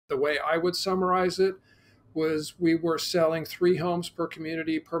the way I would summarize it was we were selling 3 homes per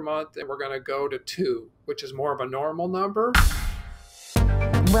community per month, and we're going to go to 2, which is more of a normal number.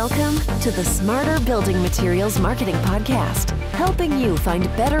 Welcome to the Smarter Building Materials Marketing Podcast, helping you find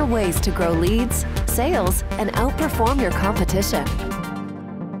better ways to grow leads, sales, and outperform your competition.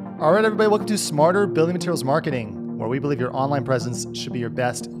 All right, everybody, welcome to Smarter Building Materials Marketing, where we believe your online presence should be your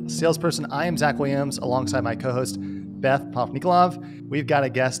best salesperson. I am Zach Williams, alongside my co-host, Beth Pavnikolov. We've got a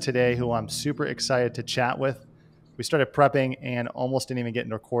guest today who I'm super excited to chat with. We started prepping and almost didn't even get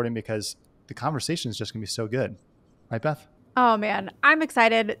into recording because the conversation is just going to be so good. Right, Beth? Oh, man, I'm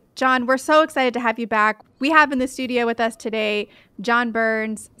excited. John, we're so excited to have you back. We have in the studio with us today John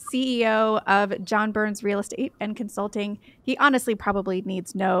Burns, CEO of John Burns Real Estate and Consulting. He honestly probably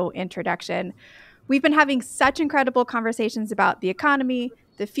needs no introduction. We've been having such incredible conversations about the economy,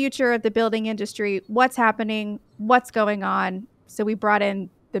 the future of the building industry, what's happening, what's going on. So we brought in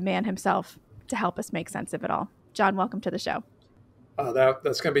the man himself to help us make sense of it all. John, welcome to the show.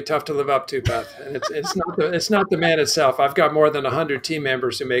 That's going to be tough to live up to, Beth. And it's not the man itself. I've got more than 100 team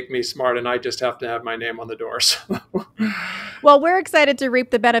members who make me smart, and I just have to have my name on the doors. Well, we're excited to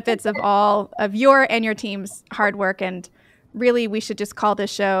reap the benefits of all of your and your team's hard work. And really, we should just call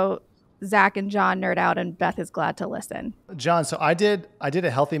this show Zach and John Nerd Out, and Beth is glad to listen. John, so I did a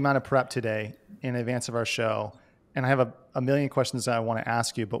healthy amount of prep today in advance of our show, and I have a million questions that I want to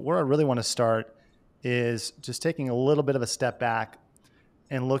ask you. But where I really want to start is just taking a little bit of a step back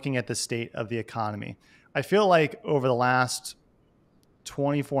and looking at the state of the economy. I feel like over the last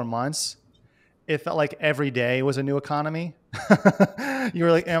 24 months, it felt like every day was a new economy. You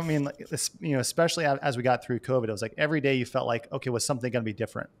were like, I mean, especially as we got through COVID, it was like every day you felt like, okay, was something going to be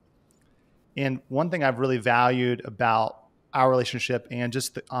different? And one thing I've really valued about our relationship and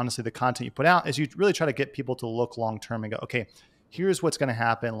just honestly the content you put out is you really try to get people to look long-term and go, okay, here's what's going to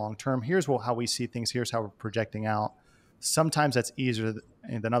happen long-term. Here's how we see things. Here's how we're projecting out. Sometimes that's easier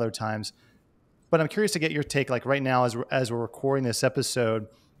than other times. But I'm curious to get your take, like right now as we're recording this episode,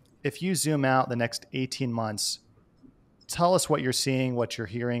 if you zoom out the next 18 months, tell us what you're seeing, what you're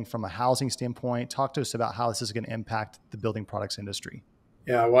hearing from a housing standpoint. Talk to us about how this is going to impact the building products industry.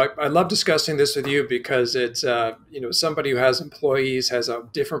 Yeah, well, I love discussing this with you because it's, somebody who has employees has a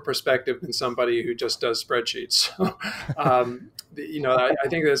different perspective than somebody who just does spreadsheets. I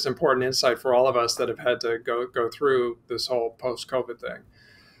think that's important insight for all of us that have had to go through this whole post-COVID thing.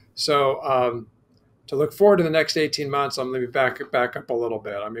 So to look forward to the next 18 months, I'm going to back up a little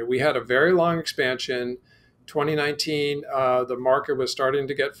bit. I mean, we had a very long expansion. 2019, the market was starting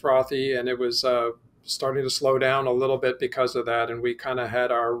to get frothy, and it was starting to slow down a little bit because of that. And we kind of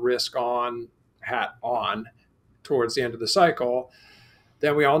had our risk on hat on towards the end of the cycle.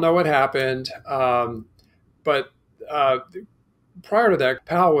 Then we all know what happened. But prior to that,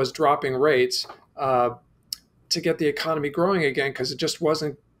 Powell was dropping rates to get the economy growing again because it just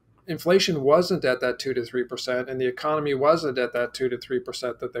wasn't, inflation wasn't at that 2 to 3%, and the economy wasn't at that 2 to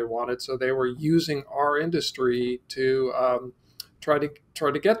 3% that they wanted. So they were using our industry to try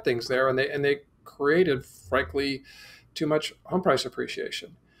to get things there, and they created, frankly, too much home price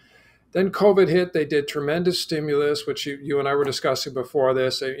appreciation. Then COVID hit. They did tremendous stimulus, which you and I were discussing before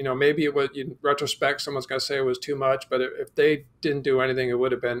this. Maybe it was, in retrospect, someone's going to say it was too much, but if they didn't do anything, it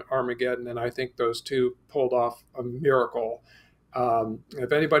would have been Armageddon. And I think those two pulled off a miracle.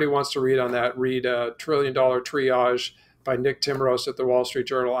 If anybody wants to read on that, read $1 Trillion Triage by Nick Timros at the Wall Street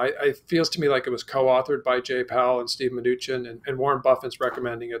Journal. It feels to me like it was co-authored by Jay Powell and Steve Mnuchin, and Warren Buffett's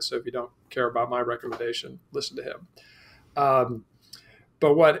recommending it. So if you don't care about my recommendation, listen to him.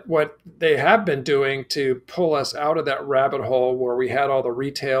 But what they have been doing to pull us out of that rabbit hole where we had all the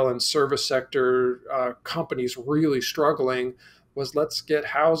retail and service sector companies really struggling was let's get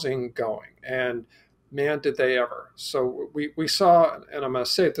housing going. And man, did they ever. So we saw, and I'm going to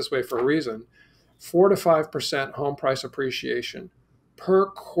say it this way for a reason, 4 to 5% home price appreciation per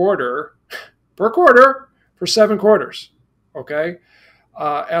quarter for 7 quarters. Okay.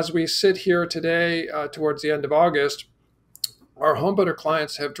 As we sit here today, towards the end of August, our homebuilder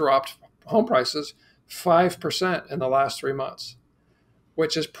clients have dropped home prices 5% in the last 3 months,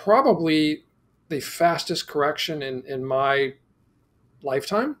 which is probably the fastest correction in my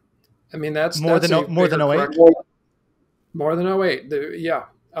lifetime. I mean, that's more than 08. More than 08. Yeah.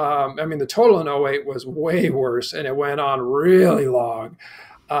 The total in 08 was way worse, and it went on really long.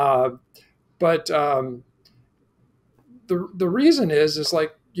 But the reason is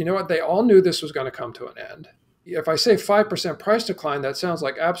like, you know what? They all knew this was going to come to an end. If I say 5% price decline, that sounds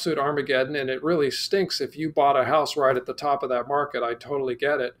like absolute Armageddon, and it really stinks if you bought a house right at the top of that market. I totally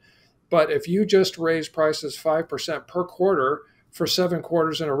get it. But if you just raise prices 5% per quarter for 7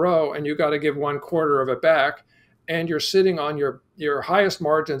 quarters in a row, and you got to give 1/4 of it back, and you're sitting on your highest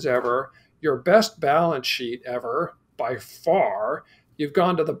margins ever, your best balance sheet ever by far. You've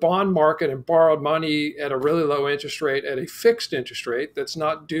gone to the bond market and borrowed money at a really low interest rate, at a fixed interest rate that's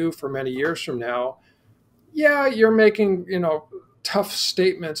not due for many years from now. Yeah, you're making, tough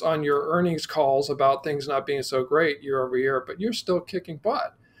statements on your earnings calls about things not being so great year over year, but you're still kicking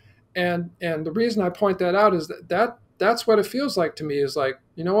butt. And the reason I point that out is that's what it feels like to me, is like,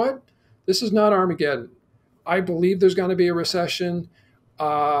 you know what? This is not Armageddon. I believe there's going to be a recession,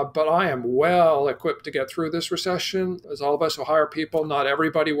 but I am well equipped to get through this recession. As all of us who hire people, not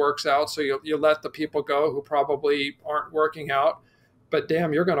everybody works out, so you let the people go who probably aren't working out. But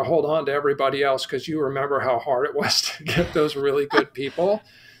damn, you're going to hold on to everybody else because you remember how hard it was to get those really good people.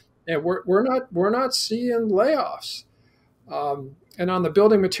 And we're not seeing layoffs. And on the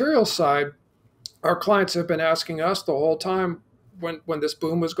building materials side, our clients have been asking us the whole time, when this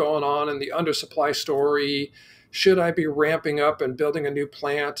boom was going on and the undersupply story, should I be ramping up and building a new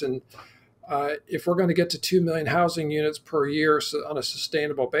plant? And if we're going to get to 2 million housing units per year on a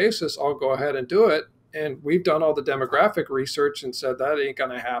sustainable basis, I'll go ahead and do it. And we've done all the demographic research and said that ain't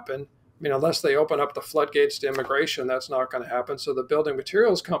going to happen. I mean, unless they open up the floodgates to immigration, that's not going to happen. So the building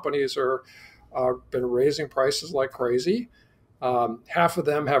materials companies are been raising prices like crazy. Half of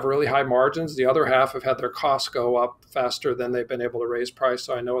them have really high margins. The other half have had their costs go up faster than they've been able to raise price.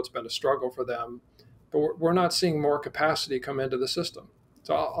 So I know it's been a struggle for them. But we're not seeing more capacity come into the system.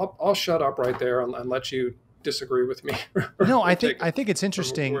 So I'll shut up right there and let you disagree with me. No, I think it's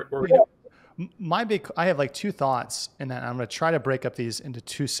interesting. I have like 2 thoughts, and I'm going to try to break up these into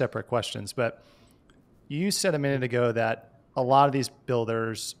 2 separate questions. But you said a minute ago that a lot of these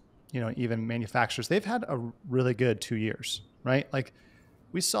builders, even manufacturers, they've had a really good 2 years, right? Like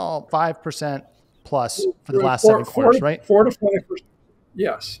we saw 5% plus for the last 7 quarters, right? 4 to 5%.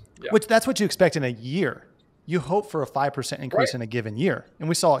 Yes. Yeah. Which that's what you expect in a year. You hope for a 5% increase in a given year. And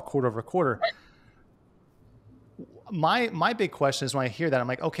we saw it quarter over quarter. Right. My big question is when I hear that, I'm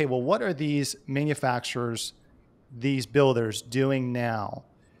like, okay, well, what are these manufacturers, these builders doing now?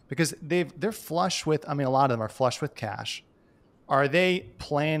 Because they're flush with, a lot of them are flush with cash. Are they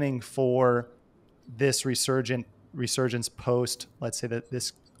planning for this resurgence post, let's say that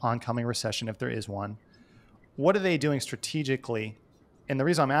this oncoming recession, if there is one? What are they doing strategically? And the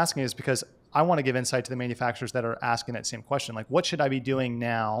reason I'm asking is because I want to give insight to the manufacturers that are asking that same question. Like, what should I be doing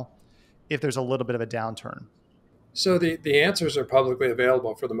now if there's a little bit of a downturn? So the answers are publicly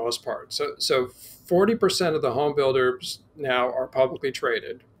available for the most part. So 40% of the home builders now are publicly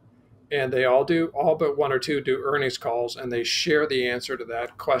traded, and they all but 1 or 2 do earnings calls, and they share the answer to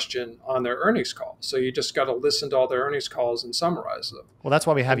that question on their earnings call. So you just got to listen to all their earnings calls and summarize them. Well, that's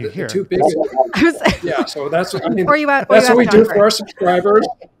why we have you here. The 2 biggest, yeah. So that's what we do for our subscribers.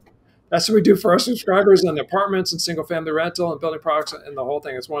 That's what we do for our subscribers in apartments and single family rental and building products and the whole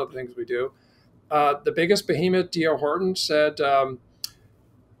thing. It's one of the things we do. The biggest behemoth, D.R. Horton, said,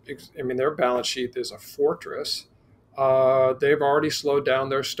 their balance sheet is a fortress. They've already slowed down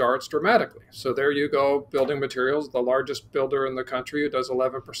their starts dramatically. So there you go, building materials, the largest builder in the country who does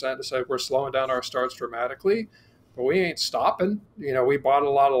 11%, to say we're slowing down our starts dramatically. But we ain't stopping. We bought a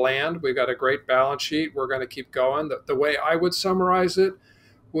lot of land. We got a great balance sheet. We're going to keep going. The way I would summarize it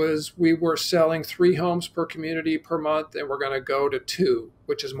was we were selling 3 homes per community per month, and we're going to go to 2,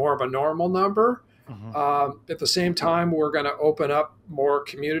 which is more of a normal number. Mm-hmm. At the same time, we're going to open up more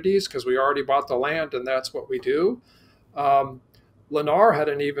communities because we already bought the land, and that's what we do. Lennar had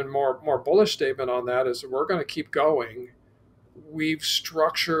an even more bullish statement on that, is we're going to keep going. We've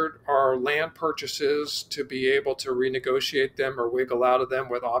structured our land purchases to be able to renegotiate them or wiggle out of them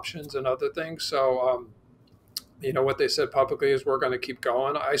with options and other things. So, what they said publicly is we're going to keep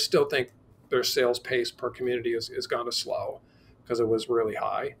going. I still think their sales pace per community is going to slow because it was really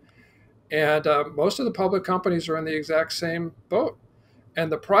high. And most of the public companies are in the exact same boat.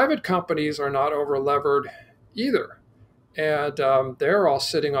 And the private companies are not over-levered either. And they're all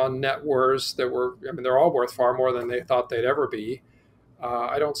sitting on net worths that they're all worth far more than they thought they'd ever be.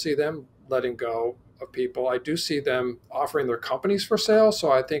 I don't see them letting go of people. I do see them offering their companies for sale.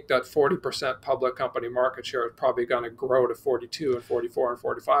 So I think that 40% public company market share is probably going to grow to 42 and 44 and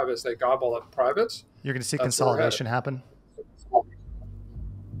 45 as they gobble up privates. You're going to see consolidation happen?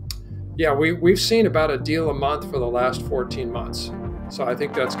 Yeah, we've seen about a deal a month for the last 14 months. So I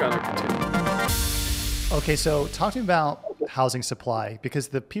think that's going to continue. Okay, so talking about housing supply, because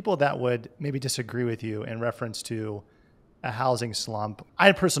the people that would maybe disagree with you in reference to a housing slump,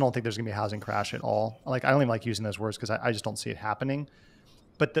 I personally don't think there's going to be a housing crash at all. Like, I don't even like using those words because I just don't see it happening.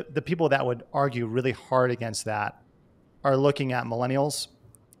 But the people that would argue really hard against that are looking at millennials.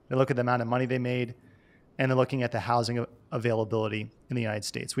 They look at the amount of money they made, and they're looking at the housing availability in the United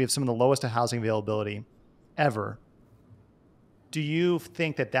States. We have some of the lowest housing availability ever. Do you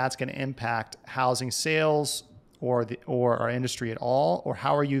think that that's going to impact housing sales or our industry at all? Or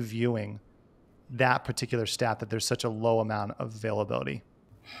how are you viewing that particular stat, that there's such a low amount of availability?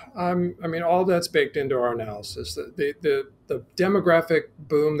 I mean, all that's baked into our analysis. The demographic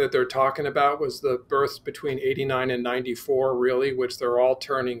boom that they're talking about was the births between 89 and 94, really, which they're all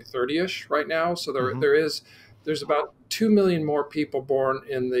turning 30-ish right now. So there's about 2 million more people born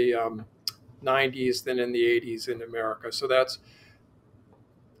in the 90s than in the 80s in America. So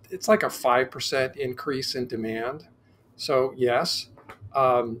it's like a 5% increase in demand. So yes,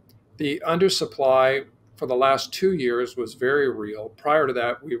 the undersupply for the last 2 years was very real. Prior to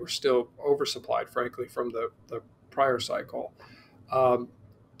that, we were still oversupplied, frankly, from the prior cycle.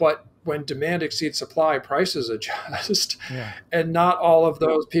 But when demand exceeds supply, prices adjust. Yeah. And not all of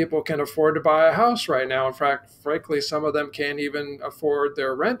those people can afford to buy a house right now. In fact, frankly, some of them can't even afford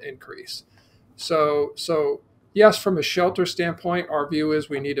their rent increase. So yes, from a shelter standpoint, our view is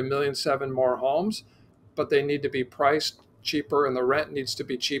we need 1.7 million more homes, but they need to be priced cheaper, and the rent needs to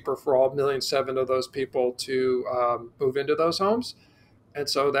be cheaper for all 1.7 million of those people to move into those homes. And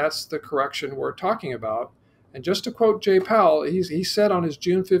so that's the correction we're talking about. And just to quote Jay Powell, he said on his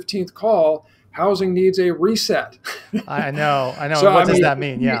June 15th call, housing needs a reset. I know. So, what does that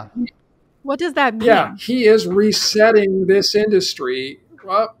mean? Yeah. What does that mean? Yeah, he is resetting this industry.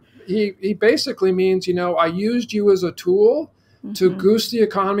 Well, he basically means, I used you as a tool to goose the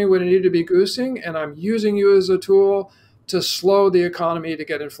economy when it needed to be goosing, and I'm using you as a tool to slow the economy to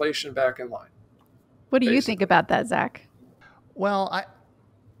get inflation back in line. What do you think about that, Zach? Well,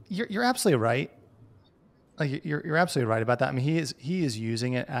 you're absolutely right. You're absolutely right about that. I mean, he is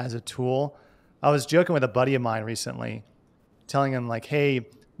using it as a tool. I was joking with a buddy of mine recently, telling him like, hey,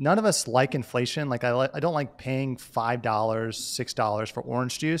 none of us like inflation. Like I don't like paying $5, $6 for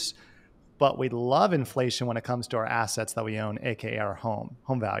orange juice, but we love inflation when it comes to our assets that we own, aka our home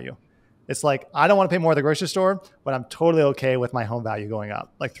value. It's like, I don't want to pay more at the grocery store, but I'm totally okay with my home value going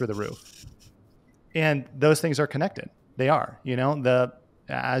up like through the roof. And those things are connected. They are,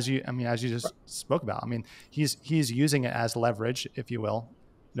 as you just spoke about. I mean, he's using it as leverage, if you will,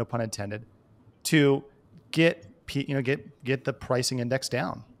 no pun intended, to get the pricing index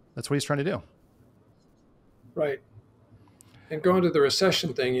down. That's what he's trying to do. Right. And going to the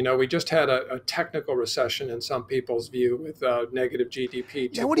recession thing, we just had a technical recession in some people's view with negative GDP.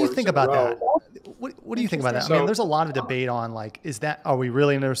 Yeah, what do you think about that? What do you think about that? I mean, there's a lot of debate on are we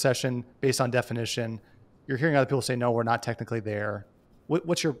really in a recession based on definition? You're hearing other people say, no, we're not technically there.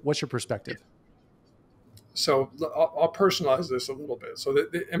 What's your perspective? So I'll personalize this a little bit. So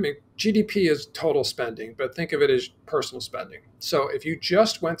GDP is total spending, but think of it as personal spending. So if you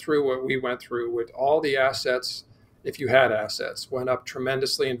just went through what we went through with all the assets, if you had assets, went up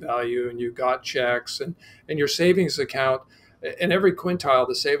tremendously in value, and you got checks, and your savings account, in every quintile,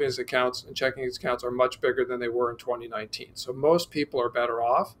 the savings accounts and checking accounts are much bigger than they were in 2019. So most people are better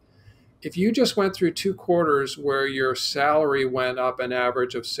off. If you just went through 2 quarters where your salary went up an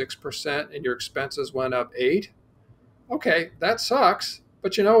average of 6% and your expenses went up 8%, okay, that sucks.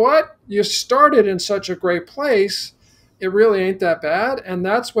 But you know what? You started in such a great place. It really ain't that bad. And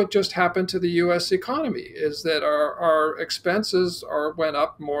that's what just happened to the U.S. economy, is that our expenses went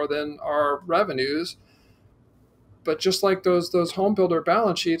up more than our revenues. But just like those home builder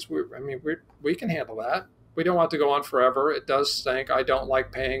balance sheets, we can handle that. We don't want to go on forever. It does stink. I don't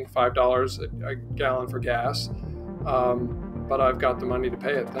like paying $5 a gallon for gas, but I've got the money to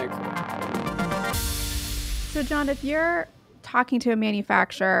pay it, thankfully. So, John, if you're talking to a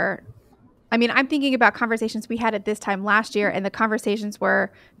manufacturer, I'm thinking about conversations we had at this time last year, and the conversations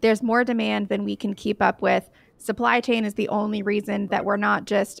were, there's more demand than we can keep up with. Supply chain is the only reason that we're not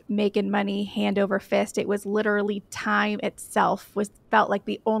just making money hand over fist. It was literally time itself felt like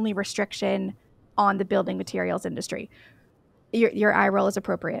the only restriction on the building materials industry. Your eye roll is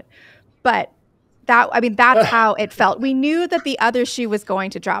appropriate. But that's how it felt. We knew that the other shoe was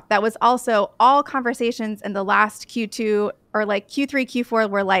going to drop. That was also all conversations in the last Q2 or like Q3, Q4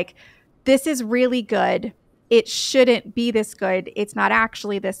 were like, this is really good. It shouldn't be this good. It's not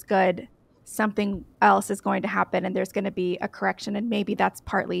actually this good. Something else is going to happen, and there's going to be a correction. And maybe that's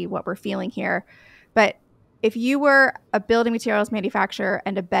partly what we're feeling here. But if you were a building materials manufacturer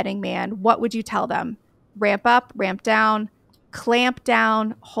and a betting man, what would you tell them? Ramp up, ramp down, clamp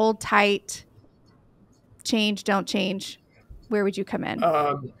down, hold tight, change, don't change. Where would you come in?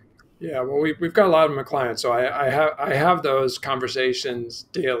 Yeah, well, we've got a lot of my clients, so I have those conversations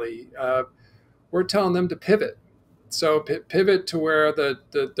daily. We're telling them to pivot. So pivot to where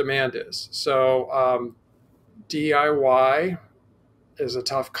the demand is. So DIY is a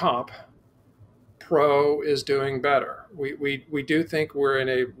tough comp. Pro is doing better. We do think we're in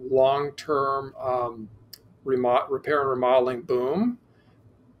a long-term repair and remodeling boom,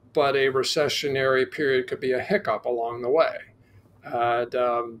 but a recessionary period could be a hiccup along the way.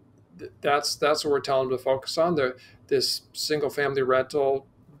 And that's what we're telling them to focus on. This single-family rental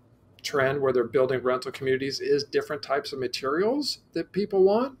trend where they're building rental communities is different types of materials that people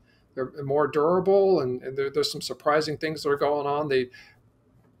want. They're more durable, and there's some surprising things that are going on.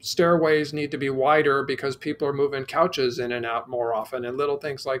 Stairways need to be wider because people are moving couches in and out more often, and little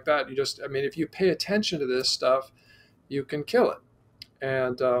things like that. If you pay attention to this stuff, you can kill it.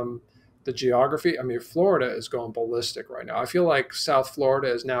 And the geography, Florida is going ballistic right now. I feel like South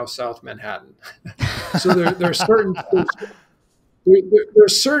Florida is now South Manhattan. So there's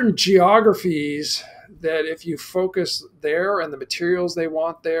certain geographies that if you focus there and the materials they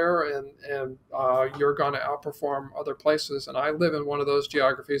want there, and you're going to outperform other places. And I live in one of those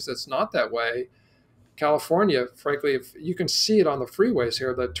geographies that's not that way. California, frankly, if you can see it on the freeways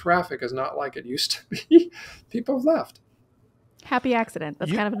here, the traffic is not like it used to be. People have left. Happy accident.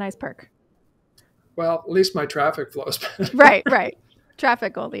 That's kind of a nice perk. Well, at least my traffic flows. Right.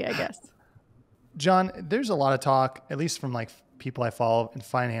 Traffic only, I guess. John, there's a lot of talk, at least from like people I follow in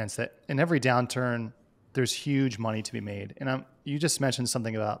finance, that in every downturn, there's huge money to be made. And you just mentioned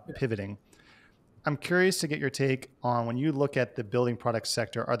something about pivoting. I'm curious to get your take on, when you look at the building product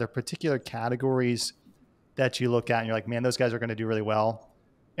sector, are there particular categories that you look at and you're like, man, those guys are going to do really well?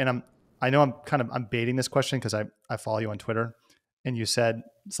 And I know I'm baiting this question because I follow you on Twitter, and you said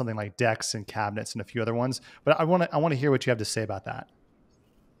something like decks and cabinets and a few other ones, but I want to hear what you have to say about that.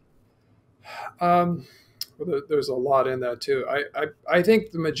 Well, there's a lot in that too. I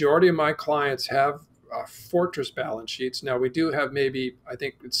think the majority of my clients have fortress balance sheets. Now we do have maybe, I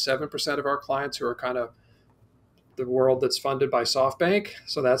think it's 7% of our clients who are kind of the world that's funded by SoftBank.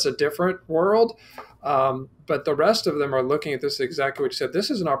 So that's a different world. But the rest of them are looking at this exactly what you said. This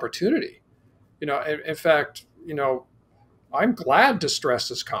is an opportunity. In fact, I'm glad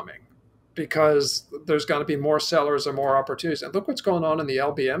distress is coming because there's going to be more sellers and more opportunities. And look what's going on in the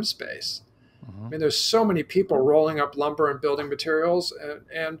LBM space. Mm-hmm. There's so many people rolling up lumber and building materials,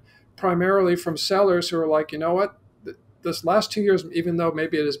 and primarily from sellers who are like, you know what, this last 2 years, even though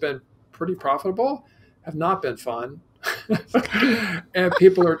maybe it has been pretty profitable, have not been fun. And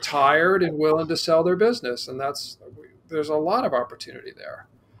people are tired and willing to sell their business. And there's a lot of opportunity there.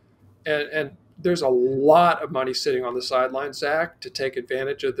 And there's a lot of money sitting on the sidelines, Zach, to take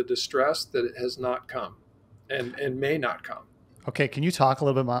advantage of the distress that has not come and may not come. Okay, can you talk a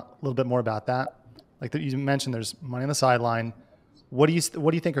little bit more about that? Like you mentioned, there's money on the sideline. What do you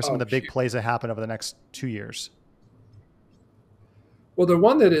think are some of the big plays that happen over the next 2 years? Well, the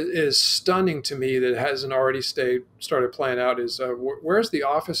one that is stunning to me that hasn't already started playing out is where's the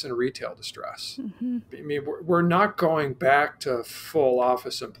office and retail distress? Mm-hmm. We're not going back to full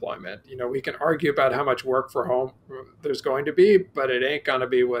office employment. We can argue about how much work for home there's going to be, but it ain't going to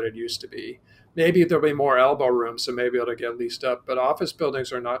be what it used to be. Maybe there'll be more elbow room, so maybe it'll get leased up. But office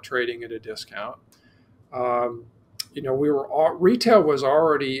buildings are not trading at a discount. Retail was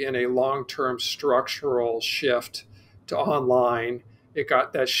already in a long-term structural shift to online.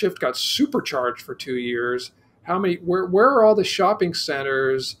 That shift got supercharged for 2 years. Where are all the shopping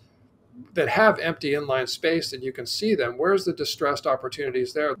centers that have empty inline space that you can see them? Where's the distressed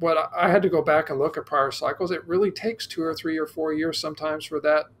opportunities there? But I had to go back and look at prior cycles. It really takes 2 or 3 or 4 years sometimes for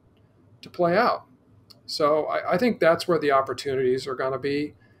that to play out. So I think that's where the opportunities are going to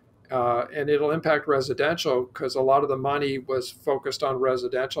be. And it'll impact residential because a lot of the money was focused on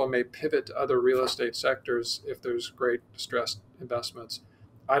residential and may pivot to other real estate sectors if there's great distressed investments.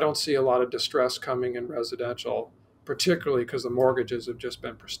 I don't see a lot of distress coming in residential, particularly because the mortgages have just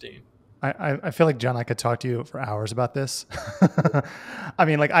been pristine. I feel like, John, I could talk to you for hours about this.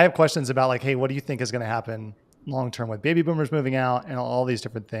 I have questions about hey, what do you think is going to happen long-term with baby boomers moving out and all these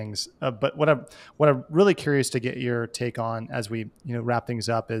different things. But what I'm really curious to get your take on as we wrap things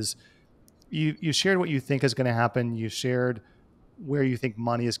up is you shared what you think is going to happen. You shared where you think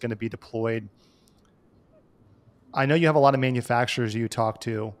money is going to be deployed. I know you have a lot of manufacturers you talk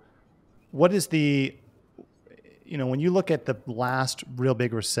to. What is when you look at the last real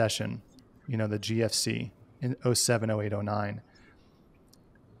big recession, the GFC in 07, 08, 09,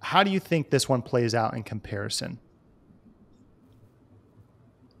 how do you think this one plays out in comparison?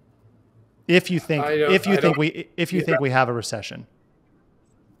 If you think we have a recession.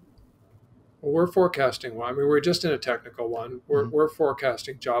 Well, we're forecasting one. We're just in a technical one. We're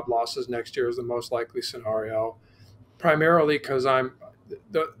forecasting job losses next year as the most likely scenario. primarily because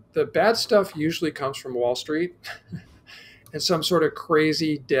the bad stuff usually comes from Wall Street and some sort of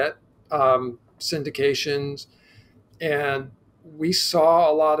crazy debt syndications. And we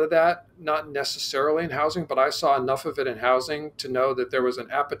saw a lot of that, not necessarily in housing, but I saw enough of it in housing to know that there was an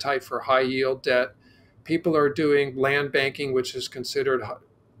appetite for high yield debt. People are doing land banking, which is considered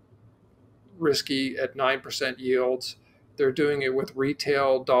risky at 9% yields. They're doing it with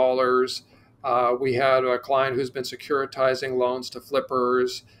retail dollars. We had a client who's been securitizing loans to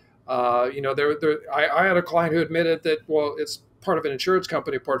flippers. I had a client who admitted that, well, it's part of an insurance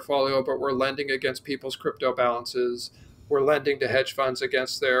company portfolio, but we're lending against people's crypto balances. We're lending to hedge funds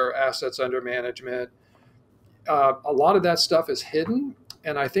against their assets under management. A lot of that stuff is hidden.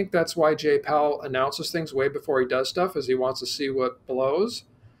 And I think that's why Jay Powell announces things way before he does stuff, is he wants to see what blows.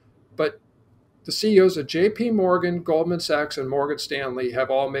 But the CEOs of JP Morgan, Goldman Sachs, and Morgan Stanley have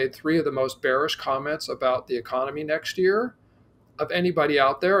all made 3 of the most bearish comments about the economy next year of anybody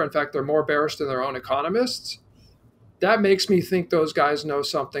out there. In fact, they're more bearish than their own economists. That makes me think those guys know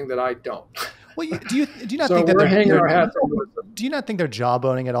something that I don't. Well, do you not so think that we're hanging our hats on them. Do you not think they're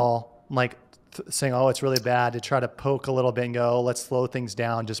jawboning at all? Like saying, "Oh, it's really bad," to try to poke a little bit and go, "Let's slow things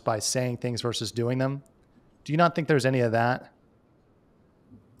down," just by saying things versus doing them. Do you not think there's any of that?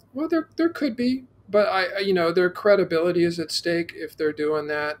 Well, there could be, but their credibility is at stake if they're doing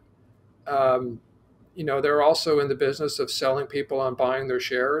that. They're also in the business of selling people on buying their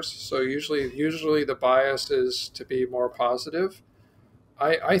shares. So usually the bias is to be more positive.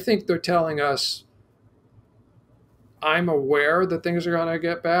 I think they're telling us, I'm aware that things are going to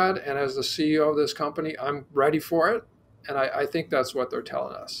get bad, and as the CEO of this company, I'm ready for it. And I think that's what they're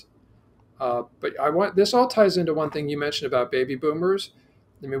telling us. But this all ties into one thing you mentioned about baby boomers.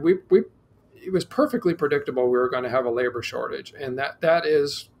 I mean, it was perfectly predictable we were going to have a labor shortage, and that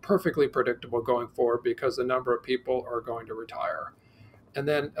is perfectly predictable going forward because the number of people are going to retire. And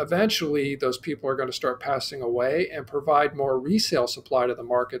then eventually those people are going to start passing away and provide more resale supply to the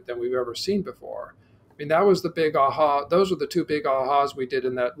market than we've ever seen before. I mean, that was the big aha. Those were the 2 big ahas we did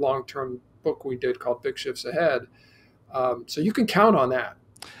in that long-term book we did called Big Shifts Ahead. So you can count on that.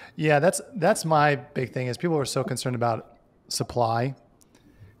 Yeah, that's my big thing is people are so concerned about supply.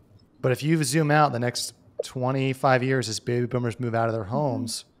 But if you zoom out the next 25 years as baby boomers move out of their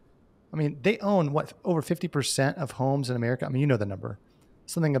homes, I mean, they own over 50% of homes in America. I mean, you know the number,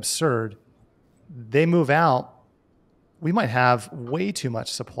 something absurd. They move out, we might have way too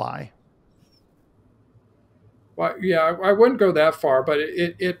much supply. Well, yeah, I wouldn't go that far, but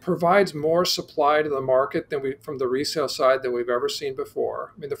it provides more supply to the market from the resale side than we've ever seen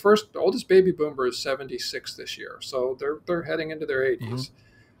before. I mean, the oldest baby boomer is 76 this year, so they're heading into their 80s.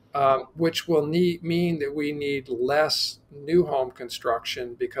 Which will mean that we need less new home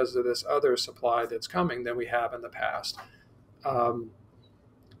construction because of this other supply that's coming than we have in the past.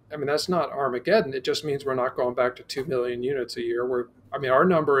 That's not Armageddon. It just means we're not going back to 2 million units a year. Our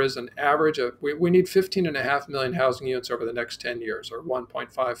number is an average of, we need 15.5 million housing units over the next 10 years, or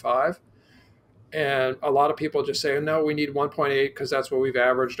 1.55. And a lot of people just say, no, we need 1.8 because that's what we've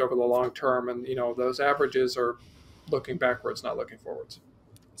averaged over the long term. And, those averages are looking backwards, not looking forwards.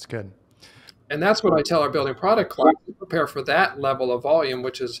 That's good. And that's what I tell our building product class to prepare for that level of volume,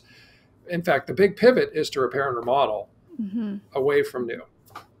 which is, in fact, the big pivot is to repair and remodel away from new.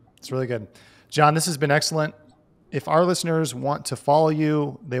 It's really good. John, this has been excellent. If our listeners want to follow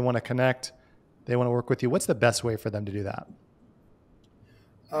you, they want to connect, they want to work with you, what's the best way for them to do that?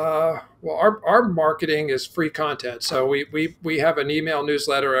 Well, our marketing is free content. So we have an email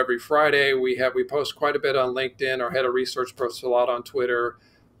newsletter every Friday. We post quite a bit on LinkedIn. Our head of research posts a lot on Twitter.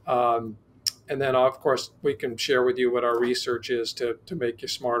 And then, of course, we can share with you what our research is to make you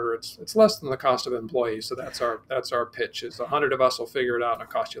smarter. It's less than the cost of an employee. So that's our pitch is 100 of us will figure it out and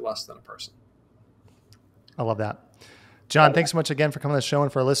it'll cost you less than a person. I love that. John, thanks so much again for coming on the show.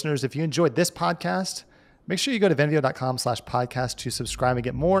 And for our listeners, if you enjoyed this podcast, make sure you go to venveo.com/podcast to subscribe and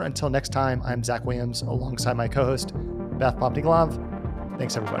get more. Until next time, I'm Zach Williams alongside my co-host, Beth Popniglov.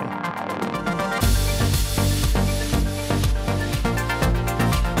 Thanks, everybody.